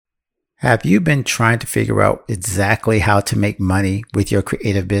Have you been trying to figure out exactly how to make money with your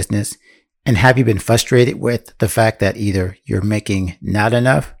creative business? And have you been frustrated with the fact that either you're making not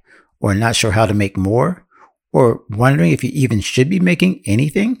enough or not sure how to make more or wondering if you even should be making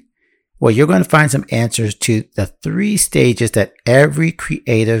anything? Well, you're going to find some answers to the 3 stages that every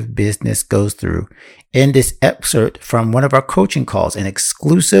creative business goes through in this excerpt from one of our coaching calls, an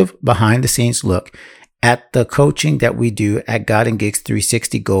exclusive behind the scenes look at the coaching that we do at God and Gigs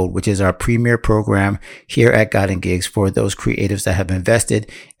 360 Gold, which is our premier program here at God and Gigs for those creatives that have invested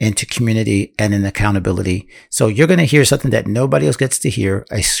into community and in accountability. So you're going to hear something that nobody else gets to hear,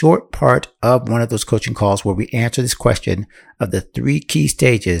 a short part of one of those coaching calls where we answer this question of the 3 key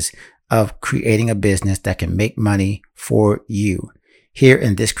stages of creating a business that can make money for you here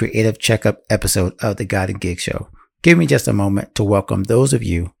in this creative checkup episode of the God and Gigs Show. Give me just a moment to welcome those of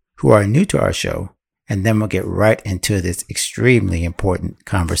you who are new to our show, and then we'll get right into this extremely important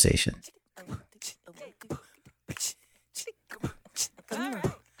conversation.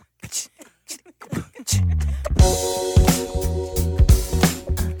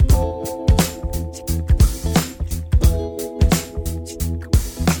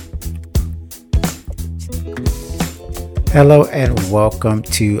 Hello and welcome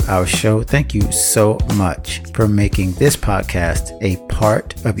to our show. Thank you so much for making this podcast a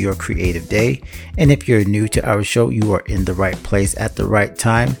part of your creative day. And if you're new to our show, you are in the right place at the right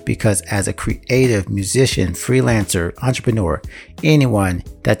time, because as a creative musician, freelancer, entrepreneur, anyone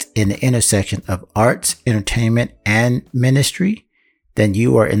that's in the intersection of arts, entertainment, and ministry, then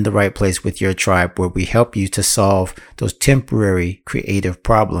you are in the right place with your tribe, where we help you to solve those temporary creative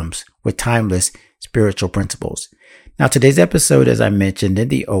problems with timeless spiritual principles. Now, today's episode, as I mentioned in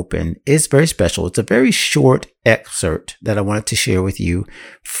the open, is very special. It's a very short excerpt that I wanted to share with you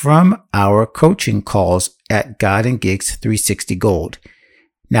from our coaching calls at God and Gigs 360 Gold.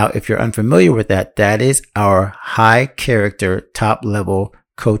 Now, if you're unfamiliar with that, that is our high character, top level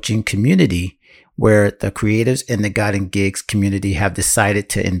coaching community where the creatives in the God and Gigs community have decided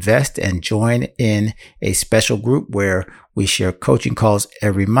to invest and join in a special group where we share coaching calls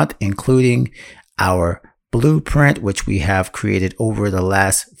every month, including our blueprint, which we have created over the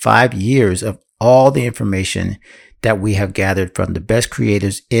last 5 years of all the information that we have gathered from the best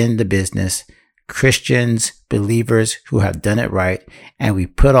creators in the business, Christians, believers who have done it right. And we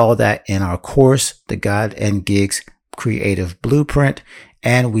put all that in our course, the God and Gigs Creative Blueprint.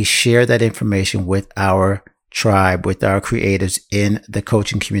 And we share that information with our tribe, with our creators in the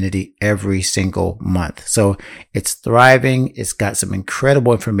coaching community every single month. So it's thriving. It's got some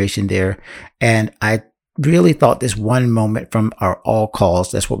incredible information there. And I really thought this one moment from our all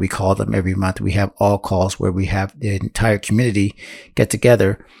calls, that's what we call them every month. We have all calls where we have the entire community get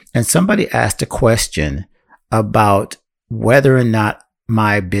together. And somebody asked a question about whether or not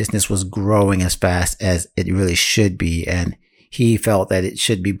my business was growing as fast as it really should be. And he felt that it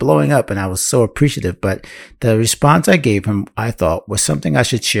should be blowing up. And I was so appreciative. But the response I gave him, I thought, was something I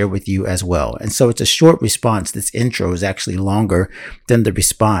should share with you as well. And so it's a short response. This intro is actually longer than the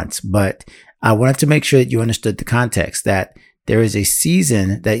response, but I wanted to make sure that you understood the context, that there is a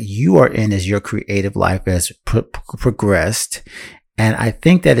season that you are in as your creative life has progressed. And I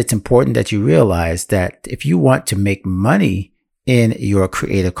think that it's important that you realize that if you want to make money in your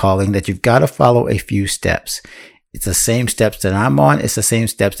creative calling, that you've got to follow a few steps. It's the same steps that I'm on. It's the same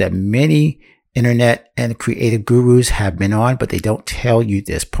steps that many internet and creative gurus have been on, but they don't tell you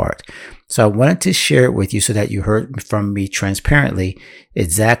this part. So I wanted to share it with you so that you heard from me transparently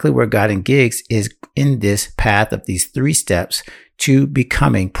exactly where God and Gigs is in this path of these 3 steps to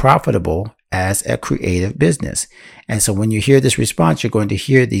becoming profitable as a creative business. And so when you hear this response, you're going to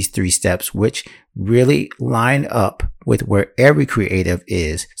hear these 3 steps, which really line up with where every creative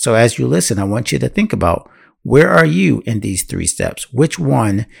is. So as you listen, I want you to think about, where are you in these 3 steps? Which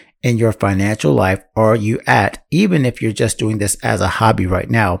one in your financial life are you at? Even if you're just doing this as a hobby right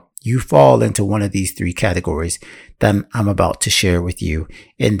now, you fall into one of these 3 categories that I'm about to share with you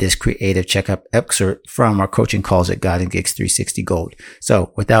in this creative checkup excerpt from our coaching calls at God and Gigs 360 Gold.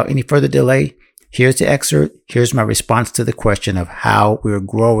 So without any further delay, here's the excerpt. Here's my response to the question of how we're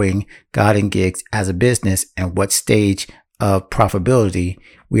growing God and Gigs as a business and what stage of profitability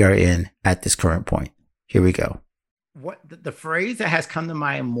we are in at this current point. Here we go. What the phrase that has come to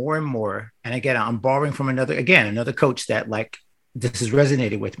mind more and more, and again, I'm borrowing from another coach that this has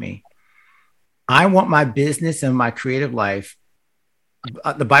resonated with me. I want my business and my creative life.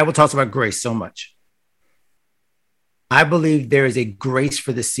 The Bible talks about grace so much. I believe there is a grace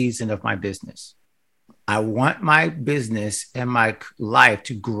for the season of my business. I want my business and my life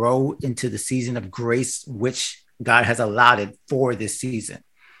to grow into the season of grace, which God has allotted for this season.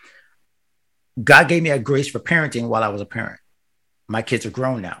 God gave me a grace for parenting while I was a parent. My kids are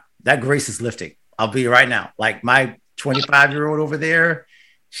grown now. That grace is lifting. I'll be right now. Like my 25-year-old over there,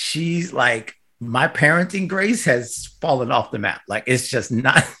 she's like, my parenting grace has fallen off the map. Like it's just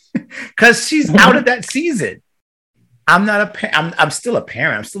not because she's out of that season. I'm still a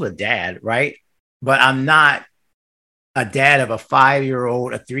parent. I'm still a dad, right? But I'm not a dad of a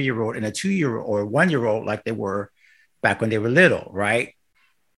 5-year-old, a 3-year-old, and a 2-year-old or 1-year-old like they were back when they were little, right?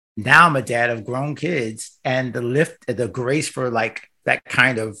 Now I'm a dad of grown kids, and the grace for like that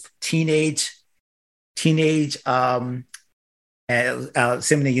kind of teenage, and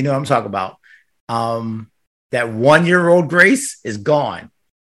Simone, you know what I'm talking about. That 1-year-old grace is gone.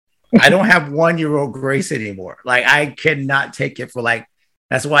 I don't have 1-year-old grace anymore. Like I cannot take it for like,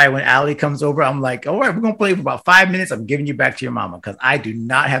 that's why when Allie comes over, I'm like, all right, we're going to play for about 5 minutes. I'm giving you back to your mama because I do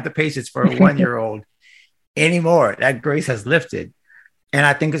not have the patience for a 1-year-old anymore. That grace has lifted. And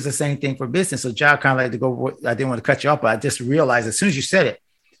I think it's the same thing for business. So John, kind of like to go, I didn't want to cut you off, but I just realized as soon as you said it,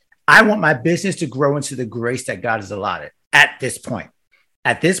 I want my business to grow into the grace that God has allotted at this point.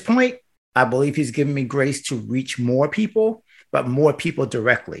 At this point, I believe he's given me grace to reach more people, but more people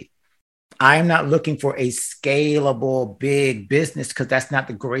directly. I'm not looking for a scalable big business because that's not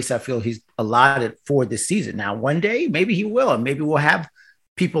the grace I feel he's allotted for this season. Now, one day, maybe he will, and maybe we'll have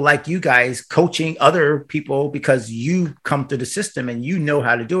people like you guys coaching other people because you come through the system and you know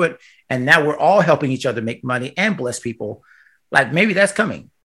how to do it. And now we're all helping each other make money and bless people. Like maybe that's coming.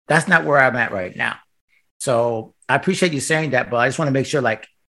 That's not where I'm at right now. So I appreciate you saying that, but I just want to make sure like,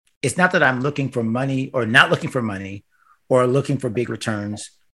 it's not that I'm looking for money or not looking for money or looking for big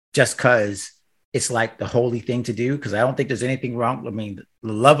returns just because it's like the holy thing to do. Because I don't think there's anything wrong. I mean,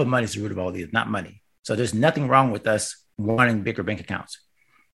 the love of money is the root of all these, not money. So there's nothing wrong with us wanting bigger bank accounts.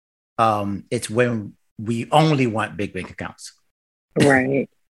 It's when we only want big bank accounts. Right.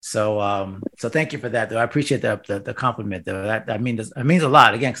 So thank you for that, though. I appreciate the compliment, though. That means a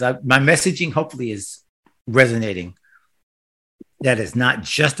lot again, because my messaging hopefully is resonating. That is not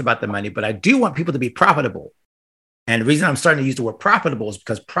just about the money, but I do want people to be profitable. And the reason I'm starting to use the word profitable is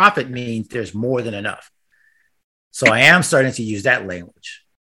because profit means there's more than enough. So I am starting to use that language.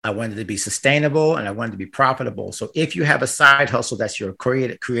 I wanted to be sustainable and I wanted to be profitable. So if you have a side hustle that's your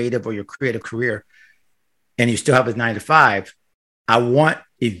creative or your creative career, and you still have a 9 to 5, I want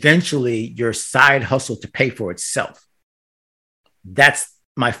eventually your side hustle to pay for itself. That's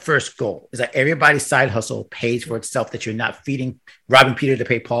my first goal, is that everybody's side hustle pays for itself, that you're not robbing Peter to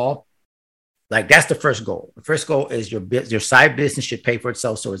pay Paul. Like that's the first goal. The first goal is your side business should pay for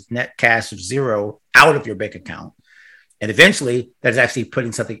itself. So it's net cash of zero out of your bank account. And eventually that's actually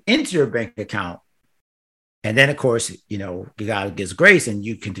putting something into your bank account. And then of course, God gives grace and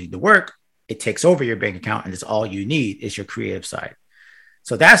you continue to work. It takes over your bank account and it's all you need is your creative side.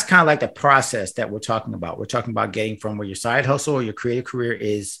 So that's kind of like the process that we're talking about. We're talking about getting from where your side hustle or your creative career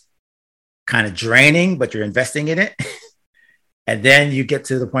is kind of draining, but you're investing in it. And then you get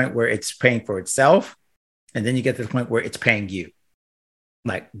to the point where it's paying for itself. And then you get to the point where it's paying you.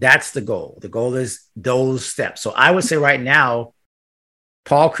 Like that's the goal. The goal is those steps. So I would say right now,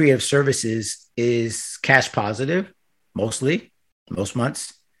 Paul Creative Services is cash positive, most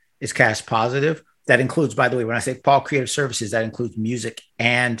months is cash positive. That includes, by the way, when I say Paul Creative Services, that includes music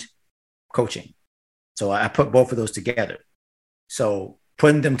and coaching. So I put both of those together. So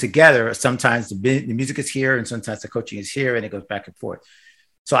putting them together, sometimes the music is here and sometimes the coaching is here and it goes back and forth.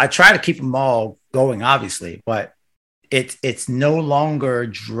 So I try to keep them all going, obviously, but it's no longer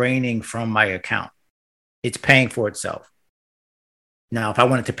draining from my account. It's paying for itself. Now, if I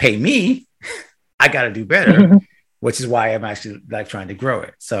wanted to pay me, I got to do better, which is why I'm actually like trying to grow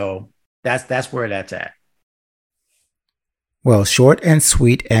it. So that's where that's at. Well, short and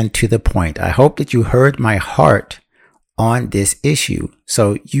sweet and to the point. I hope that you heard my heart on this issue.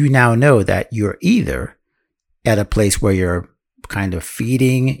 So you now know that you're either at a place where you're kind of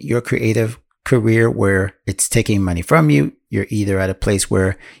feeding your creative career where it's taking money from you. You're either at a place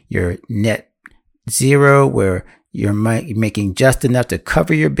where you're net zero, where you're making just enough to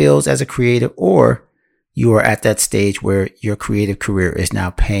cover your bills as a creative, or you are at that stage where your creative career is now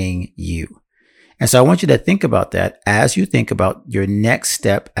paying you. And so I want you to think about that as you think about your next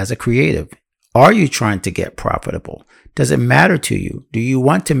step as a creative. Are you trying to get profitable? Does it matter to you? Do you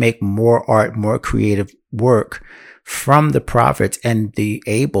want to make more art, more creative work from the profits and be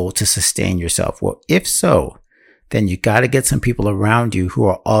able to sustain yourself? Well, if so, then you got to get some people around you who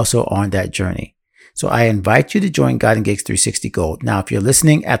are also on that journey. So I invite you to join Guiding Gigs 360 Gold. Now, if you're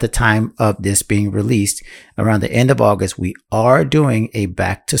listening at the time of this being released around the end of August, we are doing a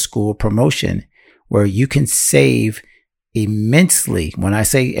back to school promotion where you can save immensely. When I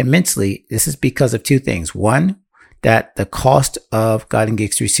say immensely, this is because of two things. One, that the cost of Guiding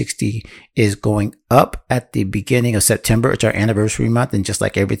Gigs 360 is going up at the beginning of September. It's our anniversary month. And just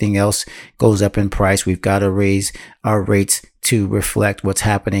like everything else goes up in price, we've got to raise our rates to reflect what's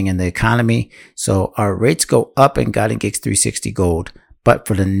happening in the economy. So our rates go up in Guiding Gigs 360 Gold. But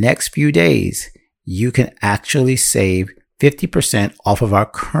for the next few days, you can actually save 50% off of our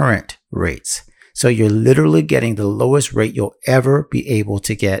current rates. So you're literally getting the lowest rate you'll ever be able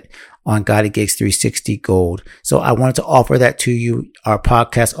to get on Guiding Gigs 360 Gold. So I wanted to offer that to you, our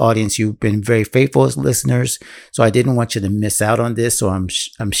podcast audience. You've been very faithful as listeners, so I didn't want you to miss out on this. So I'm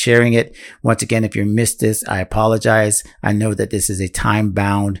sharing it. Once again, if you missed this, I apologize. I know that this is a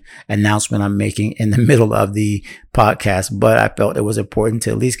time-bound announcement I'm making in the middle of the podcast, but I felt it was important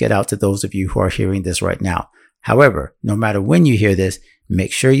to at least get out to those of you who are hearing this right now. However, no matter when you hear this,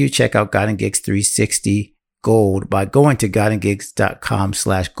 make sure you check out Guiding Gigs 360 Gold by going to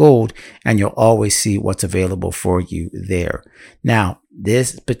guidinggigs.com/gold, and you'll always see what's available for you there. Now,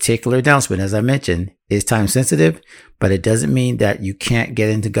 this particular announcement, as I mentioned, is time sensitive, but it doesn't mean that you can't get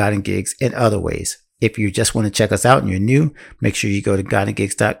into Guiding Gigs in other ways. If you just want to check us out and you're new, make sure you go to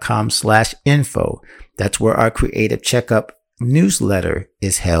guidinggigs.com/info. That's where our Creative Checkup newsletter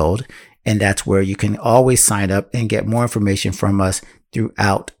is held. And that's where you can always sign up and get more information from us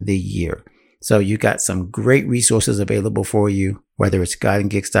throughout the year. So you got some great resources available for you, whether it's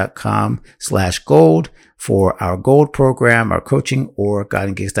guidinggigs.com/gold for our gold program, our coaching, or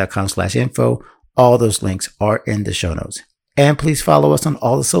guidinggigs.com/info. All those links are in the show notes. And please follow us on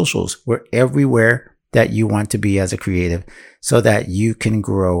all the socials. We're everywhere that you want to be as a creative so that you can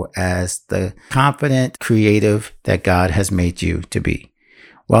grow as the confident creative that God has made you to be.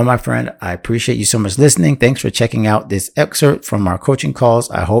 Well, my friend, I appreciate you so much listening. Thanks for checking out this excerpt from our coaching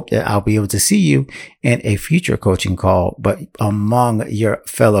calls. I hope that I'll be able to see you in a future coaching call, but among your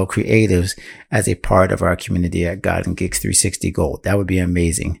fellow creatives as a part of our community at Guiding Gigs 360 Gold. That would be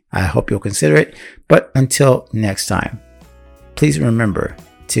amazing. I hope you'll consider it. But until next time, please remember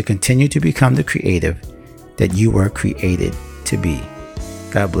to continue to become the creative that you were created to be.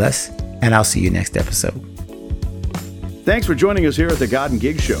 God bless, and I'll see you next episode. Thanks for joining us here at the God and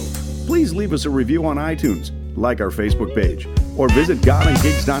Gigs Show. Please leave us a review on iTunes, like our Facebook page, or visit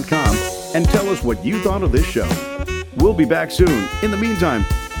godandgigs.com and tell us what you thought of this show. We'll be back soon. In the meantime,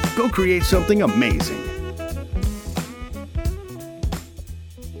 go create something amazing.